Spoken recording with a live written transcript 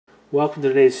Welcome to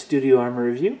today's Studio Armor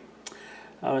review.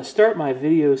 I'm going to start my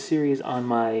video series on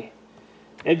my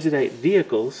Exodite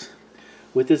vehicles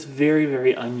with this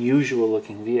very unusual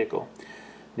looking vehicle.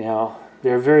 Now,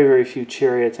 there are very few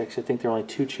chariots. Actually, I think there are only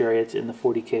 2 chariots in the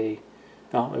 40K.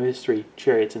 No, maybe there's 3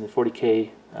 chariots in the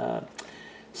 40K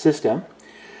system.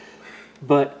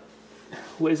 But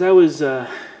as I was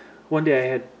one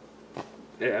day,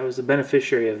 I was the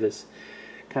beneficiary of this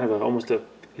kind of almost a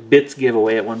bits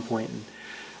giveaway at one point, and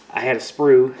I had a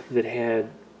sprue that had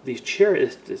these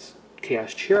this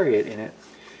Chaos Chariot in it,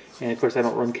 and of course I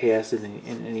don't run Chaos in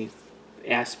any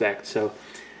aspect, so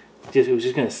it was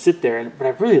just going to sit there. But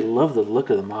I really love the look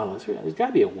of the model. There's got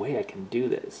to be a way I can do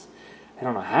this. I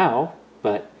don't know how,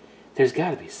 but there's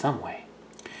got to be some way.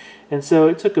 And so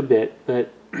it took a bit,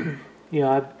 but you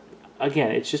know,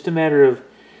 again, it's just a matter of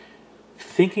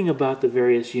thinking about the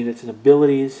various units and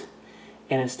abilities,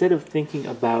 and instead of thinking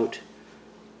about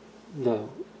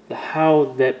how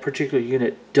that particular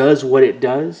unit does what it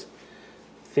does,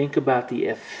 think about the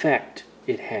effect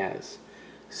it has.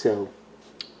 So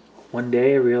one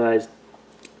day I realized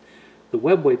the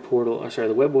Webway portal, or sorry,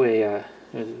 the Webway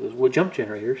jump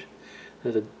generators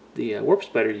that the warp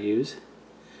spiders use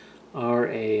are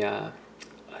a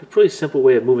pretty simple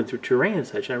way of moving through terrain and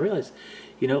such. And I realized,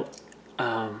 you know,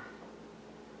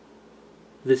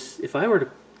 if I were to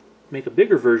make a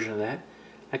bigger version of that,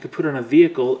 I could put on a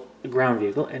vehicle, a ground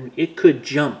vehicle, and it could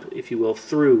jump, if you will,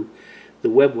 through the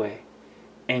webway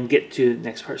and get to the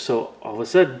next part. So all of a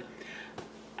sudden,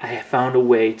 I found a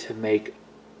way to make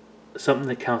something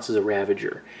that counts as a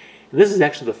Ravager. And this is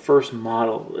actually the first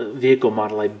vehicle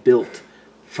model I built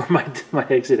for my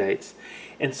Exodites.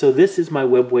 And so this is my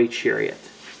Webway Chariot.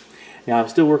 Now I'm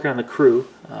still working on the crew,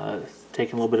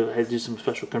 taking a little bit of, I had to do some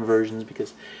special conversions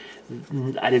because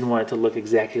I didn't want it to look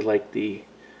exactly like the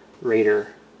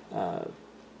Raider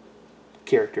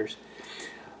characters,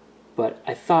 but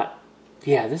I thought,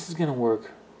 yeah, this is going to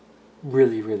work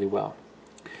really well.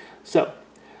 So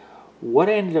what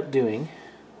I ended up doing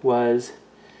was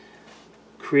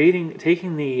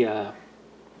taking the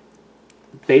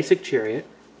basic chariot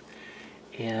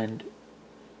and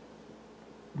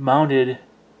mounted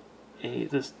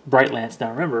this bright lance.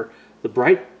 Now remember, the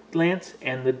bright lance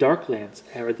and the dark lance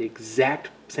are the exact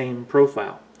same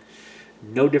profile.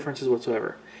 No differences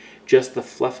whatsoever. Just the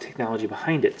fluff technology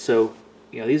behind it. So,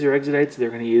 you know, these are Exodites. They're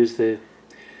going to use the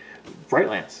bright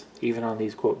lance, even on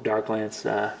these, quote, dark lance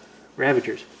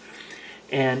Ravagers.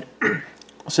 And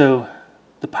so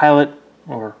the pilot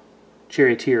or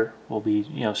charioteer will be,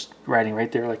 you know, riding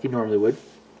right there like he normally would.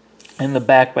 In the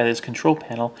back by this control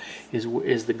panel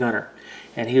is the gunner.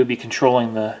 And he would be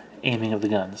controlling the aiming of the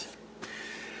guns.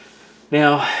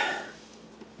 Now,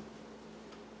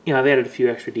 you know, I've added a few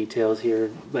extra details here,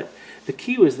 but the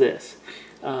key was this.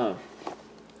 I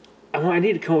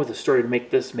needed to come up with a story to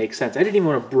make this make sense. I didn't even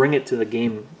want to bring it to the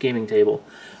gaming table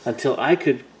until I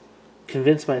could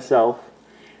convince myself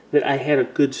that I had a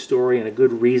good story and a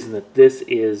good reason that this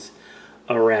is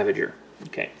a Ravager.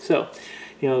 Okay, so,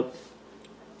 you know,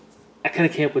 I kind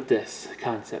of came up with this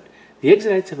concept. The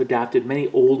Exodites have adopted many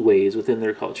old ways within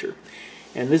their culture.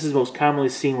 And this is most commonly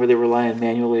seen where they rely on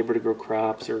manual labor to grow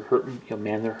crops or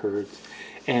man their herds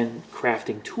and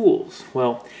crafting tools.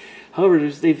 Well,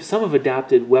 however, some have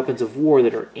adopted weapons of war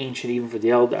that are ancient even for the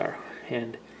Eldar.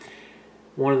 And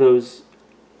one of those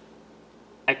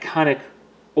iconic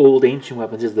old ancient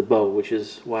weapons is the bow, which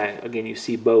is why, again, you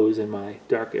see bows in my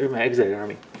Exodite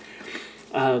army.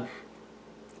 But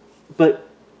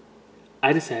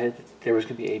I decided that there was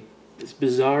going to be this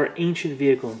bizarre ancient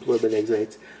vehicle employed by the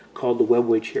Exodites called the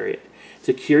Webway Chariot. It's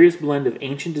a curious blend of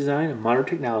ancient design and modern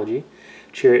technology.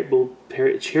 Chariot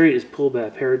is pulled by a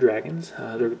pair of dragons.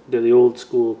 They're the old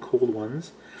school cold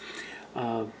ones.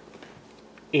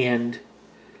 And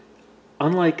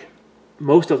unlike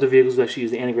most other vehicles that actually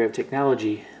use the anti-grav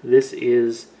technology, this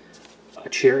is a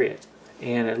chariot.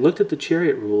 And I looked at the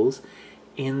chariot rules,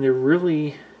 and there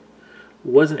really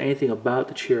wasn't anything about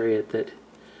the chariot that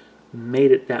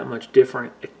made it that much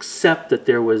different, except that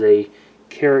there was a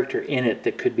character in it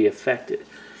that could be affected.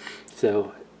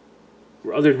 So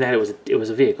other than that, it was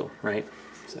a vehicle, right?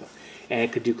 So, and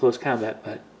it could do close combat,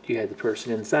 but you had the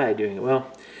person inside doing it.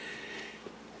 Well,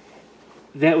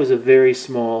 that was a very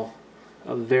small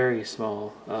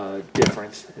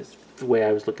difference. Is the way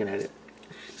I was looking at it.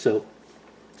 So,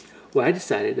 well, I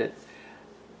decided that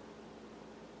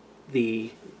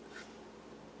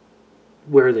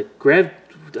where the grav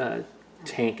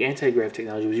tank anti-grav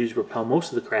technology was used to propel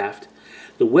most of the craft,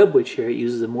 the Webway Chariot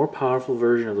uses a more powerful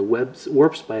version of the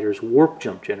warp spider's warp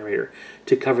jump generator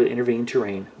to cover the intervening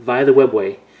terrain via the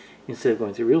webway instead of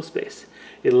going through real space.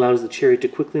 It allows the Chariot to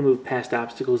quickly move past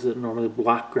obstacles that normally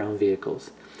block ground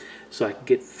vehicles. So I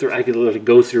could literally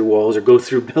go through walls or go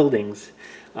through buildings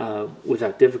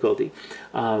without difficulty.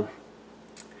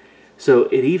 So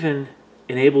it even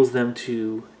enables them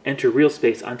to enter real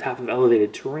space on top of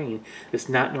elevated terrain that's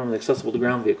not normally accessible to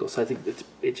ground vehicles. So I think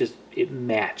it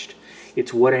matched.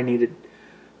 It's what I needed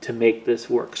to make this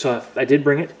work. So I did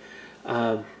bring it.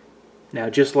 Now,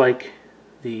 just like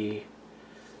the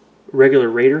regular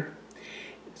Raider,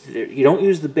 you don't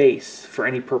use the base for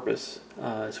any purpose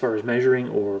as far as measuring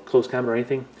or close combat or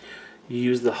anything. You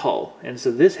use the hull. And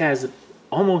so this has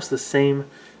almost the same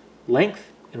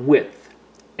length and width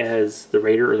as the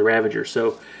Raider or the Ravager.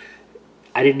 So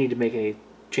I didn't need to make any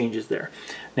changes there.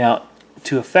 Now,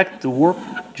 to affect the warp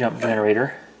jump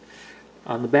generator,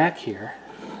 on the back here,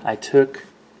 I took,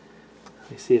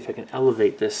 let me see if I can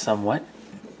elevate this somewhat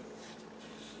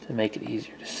to make it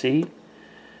easier to see.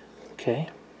 Okay.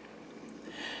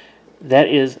 That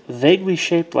is vaguely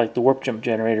shaped like the warp jump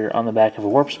generator on the back of a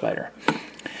warp spider.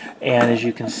 And as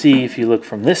you can see, if you look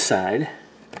from this side,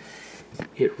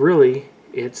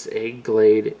 it's a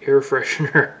Glade air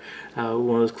freshener,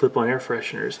 one of those clip-on air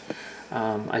fresheners.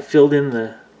 I filled in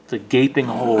the gaping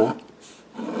hole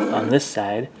on this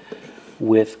side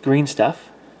with green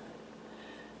stuff,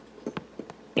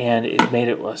 and it made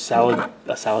it a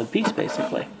solid piece,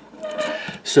 basically.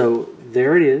 So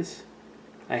there it is.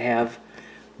 I have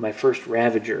my first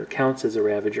Ravager. Counts as a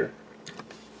Ravager,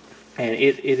 and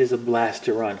it is a blast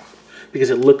to run because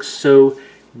it looks so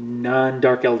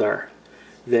non-Dark Eldar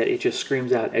that it just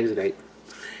screams out Exodite.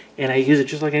 And I use it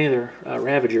just like any other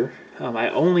Ravager. I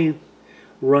only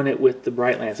run it with the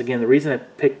Brightlands. Again, the reason I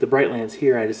picked the Brightlands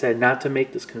here, I decided not to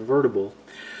make this convertible.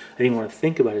 I didn't want to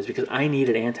think about it, is because I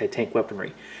needed anti-tank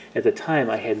weaponry. At the time,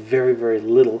 I had very, very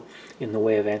little in the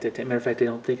way of anti-tank. Matter of fact, I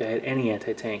don't think I had any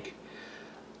anti-tank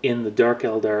in the Dark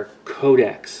Eldar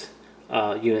Codex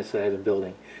units that I've been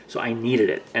building. So I needed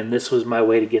it, and this was my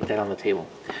way to get that on the table.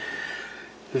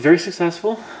 Very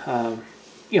successful.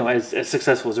 As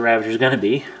successful as the Ravager is going to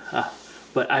be,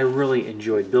 but I really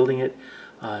enjoyed building it.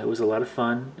 It was a lot of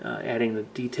fun adding the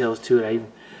details to it.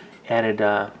 I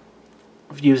added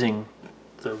using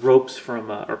the ropes from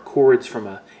or cords from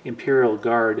a Imperial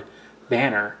Guard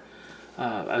banner.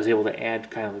 I was able to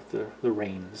add kind of like the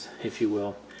reins, if you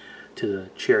will, to the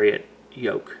Chariot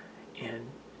yoke, and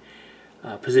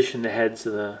position the heads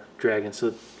of the dragons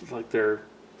so like they're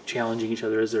challenging each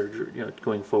other as they're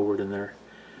going forward, and they're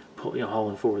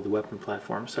hauling forward the weapon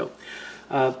platform. So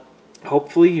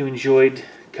hopefully you enjoyed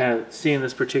kind of seeing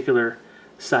this particular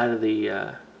side of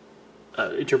the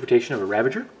interpretation of a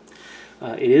Ravager.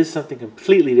 It is something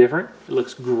completely different. It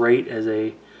looks great as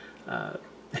a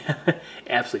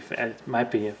absolutely, in my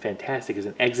opinion, fantastic as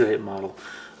an Exodite model.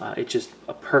 It's just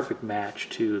a perfect match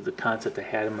to the concept I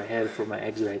had in my head for my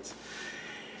Exodites.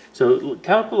 So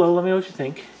comment below, let me know what you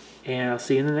think, and I'll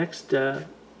see you in the next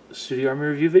Studio Army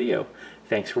review video.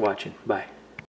 Thanks for watching. Bye.